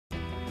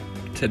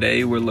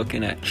Today we're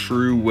looking at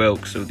true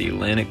whelks of the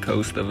Atlantic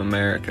coast of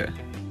America.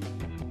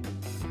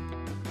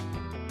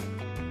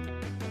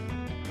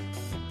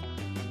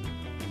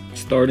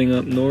 Starting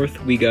up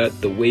north, we got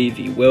the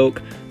wavy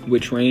whelk,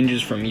 which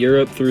ranges from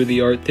Europe through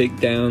the Arctic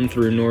down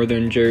through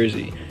northern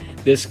Jersey.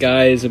 This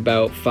guy is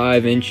about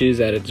 5 inches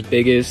at its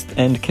biggest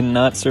and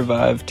cannot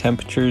survive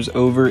temperatures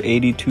over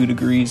 82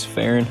 degrees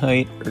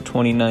Fahrenheit or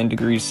 29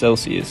 degrees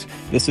Celsius.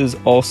 This is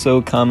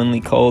also commonly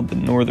called the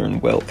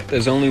northern whelk.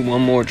 There's only one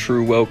more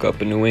true whelk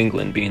up in New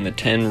England, being the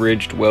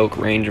 10-ridged whelk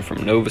ranging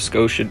from Nova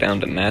Scotia down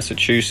to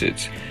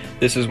Massachusetts.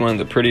 This is one of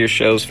the prettiest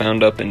shells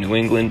found up in New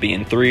England,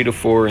 being 3 to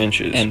 4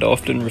 inches, and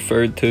often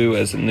referred to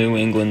as the New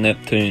England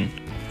Neptune.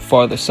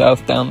 Farther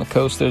south down the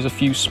coast, there's a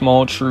few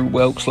small true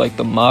whelks like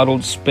the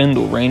mottled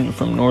spindle ranging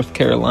from North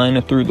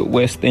Carolina through the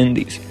West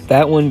Indies.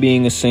 That one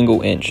being a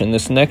single inch, and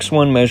this next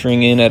one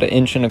measuring in at 1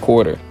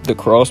 1/4 inches. The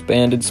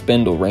cross-banded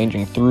spindle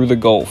ranging through the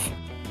Gulf.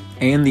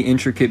 And the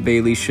intricate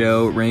Bailey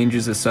shell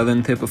ranges the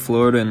southern tip of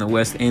Florida and the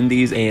West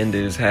Indies and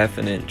is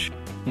 1/2 inch.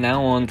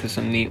 Now on to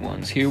some neat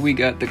ones. Here we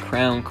got the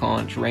crown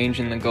conch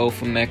ranging the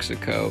Gulf of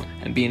Mexico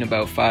and being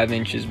about 5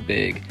 inches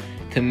big.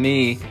 To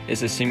me,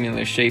 it's a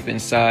similar shape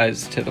and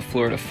size to the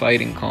Florida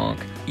fighting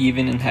conch,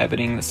 even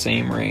inhabiting the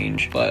same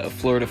range, but a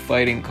Florida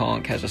fighting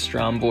conch has a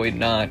stromboid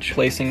notch,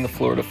 placing the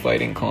Florida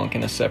fighting conch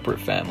in a separate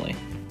family.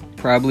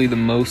 Probably the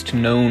most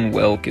known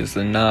whelk is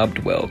the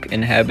knobbed whelk,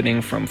 inhabiting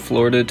from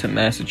Florida to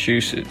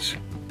Massachusetts.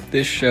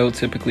 This shell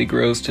typically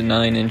grows to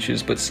 9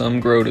 inches, but some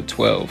grow to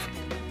 12.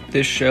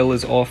 This shell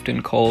is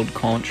often called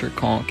conch or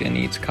conch and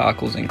eats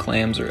cockles and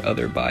clams or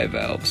other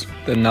bivalves.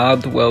 The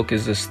knobbed whelk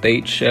is the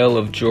state shell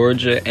of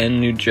Georgia and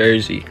New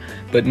Jersey,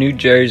 but New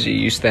Jersey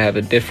used to have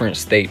a different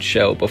state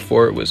shell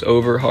before it was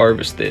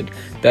over-harvested,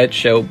 that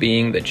shell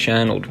being the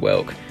channeled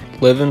whelk,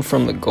 living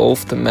from the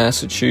Gulf to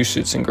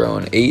Massachusetts and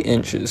growing 8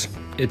 inches.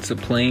 It's a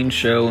plain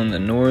shell in the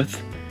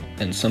north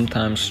and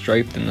sometimes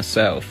striped in the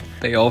south.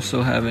 They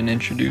also have an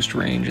introduced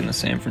range in the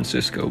San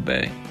Francisco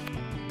Bay.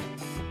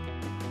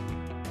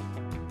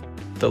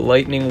 The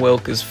lightning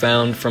whelk is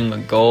found from the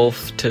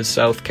Gulf to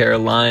South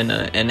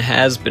Carolina and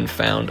has been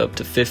found up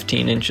to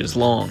 15 inches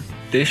long.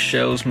 This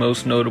shell's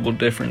most notable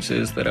difference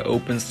is that it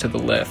opens to the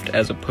left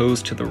as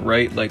opposed to the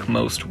right like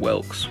most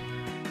whelks.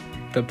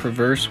 The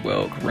perverse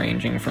whelk,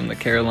 ranging from the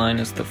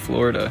Carolinas to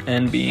Florida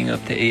and being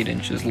up to 8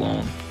 inches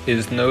long,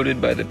 is noted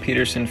by the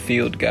Peterson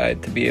Field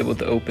Guide to be able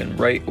to open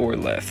right or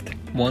left.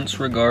 Once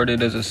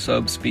regarded as a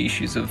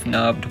subspecies of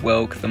knobbed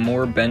whelk, the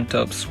more bent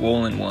up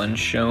swollen one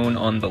shown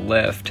on the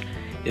left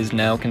is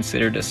now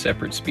considered a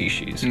separate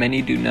species.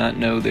 Many do not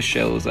know the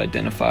shell is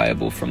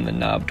identifiable from the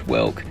knobbed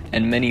whelk,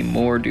 and many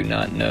more do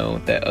not know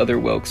that other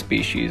whelk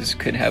species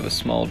could have a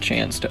small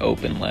chance to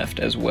open left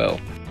as well.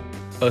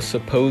 A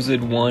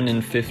supposed 1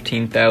 in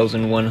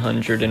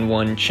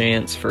 15,101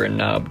 chance for a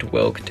knobbed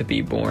whelk to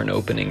be born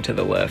opening to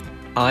the left.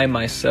 I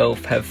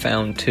myself have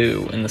found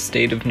 2 in the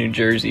state of New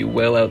Jersey,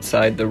 well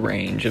outside the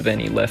range of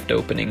any left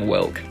opening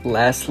whelk.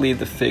 Lastly,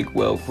 the fig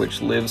whelk,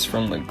 which lives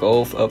from the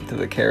Gulf up to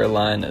the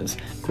Carolinas,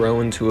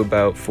 growing to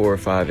about 4 or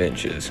 5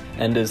 inches,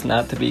 and is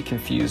not to be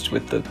confused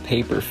with the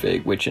paper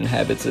fig, which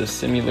inhabits a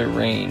similar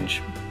range,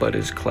 but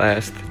is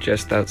classed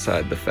just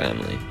outside the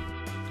family.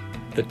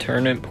 The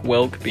turnip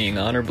whelk being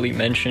honorably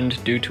mentioned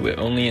due to it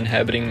only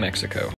inhabiting Mexico.